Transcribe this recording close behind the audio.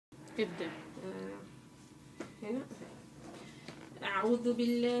ابدأ. هنا أعوذ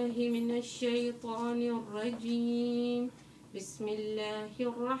بالله من الشيطان الرجيم. بسم الله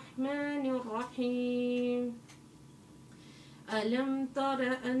الرحمن الرحيم. ألم تر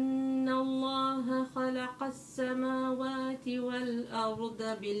أن الله خلق السماوات والأرض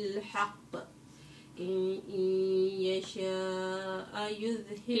بالحق إن يشاء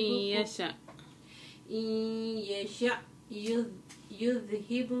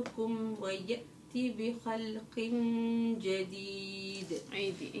يذهبكم ويأتي بخلق جديد.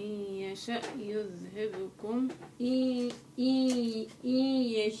 إن يشاء يذهبكم.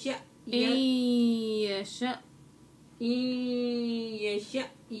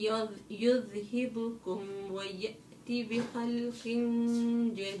 يذهبكم ويأتي بخلق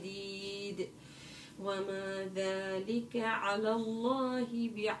جديد وما ذلك على الله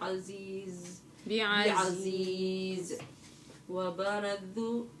بعزيز.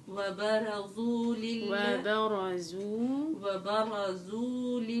 وبرزوا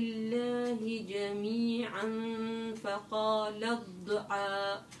لله جميعا فقال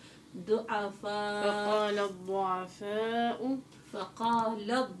الضعفاء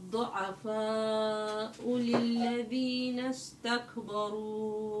للذين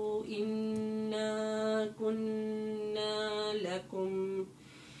استكبروا إنا كنا لكم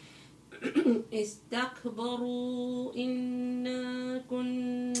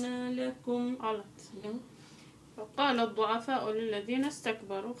فقال الضعفاء للذين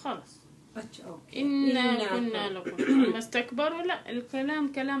استكبروا. خلاص إنا كنا لكم. أما استكبروا لا،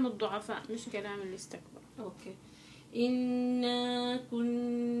 الكلام كلام الضعفاء مش كلام اللي استكبروا. أوكي. إنا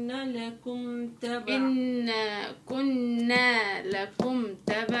كنا لكم تبعا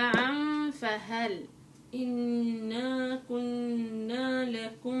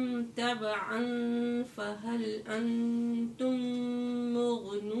فهل أنتم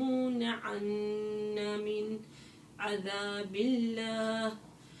مغنون عنا من عذاب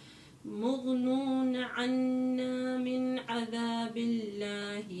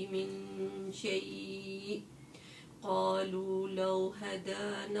الله من شيء. قالوا لو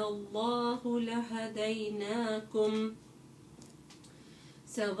هدانا الله لهديناكم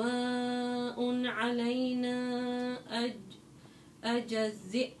سواء علينا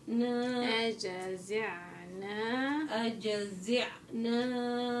أجزعنا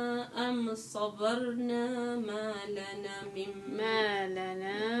أم صبرنا ما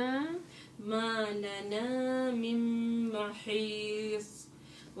لنا من محيص.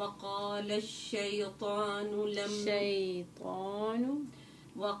 وقال الشيطان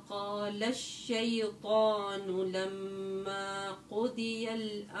لما قضي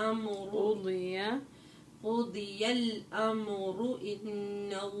الأمر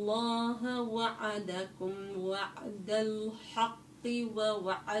إن الله وعدكم وعد الحق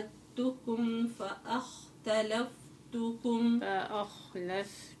ووعدتكم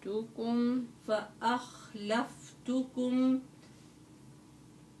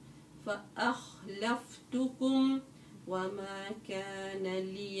فأخلفتكم وما كان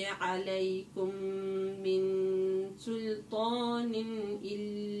لي عليكم من سلطان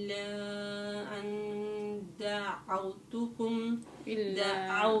إلا أن دعوتكم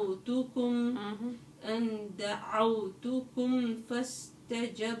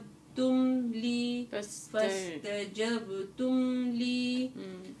فاستجبتم لي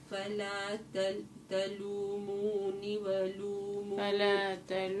فلا تلوموني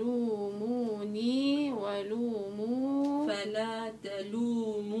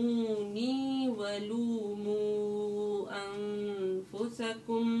ولوموا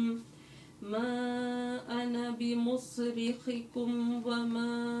أنفسكم ما أنا بمصرخكم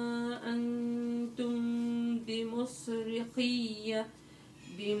وما أنتم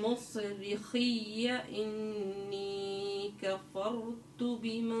بمصرخي إني كفرت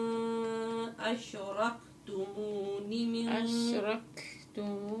بما أشركتموني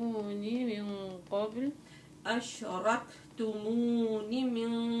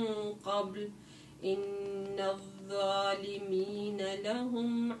من قبل إن الظالمين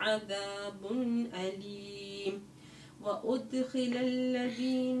لهم عذاب أليم. وأدخل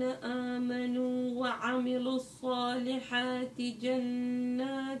الذين آمنوا وعملوا الصالحات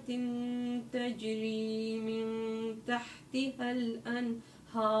جنات تجري من تحتها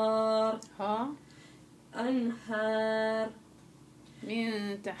الأنهار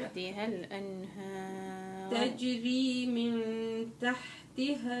تجري من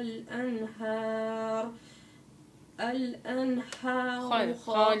تحتها الأنهار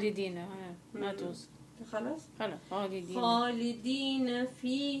خالدين. ما توصل. خلاص خالدين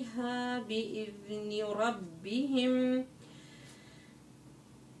فيها بإذن ربهم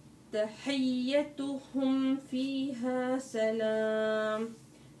تحيتهم فيها سلام.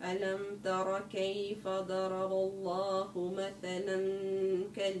 ألم تر كيف ضرب الله مثلا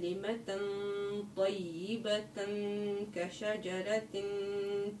كلمة طيبة كشجرة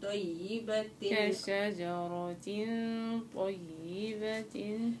طيبة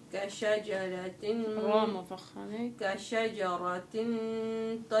را مفخمة كشجرة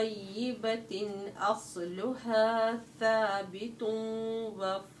طيبة أصلها ثابت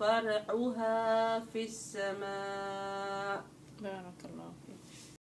وفرعها في السماء. بارك الله.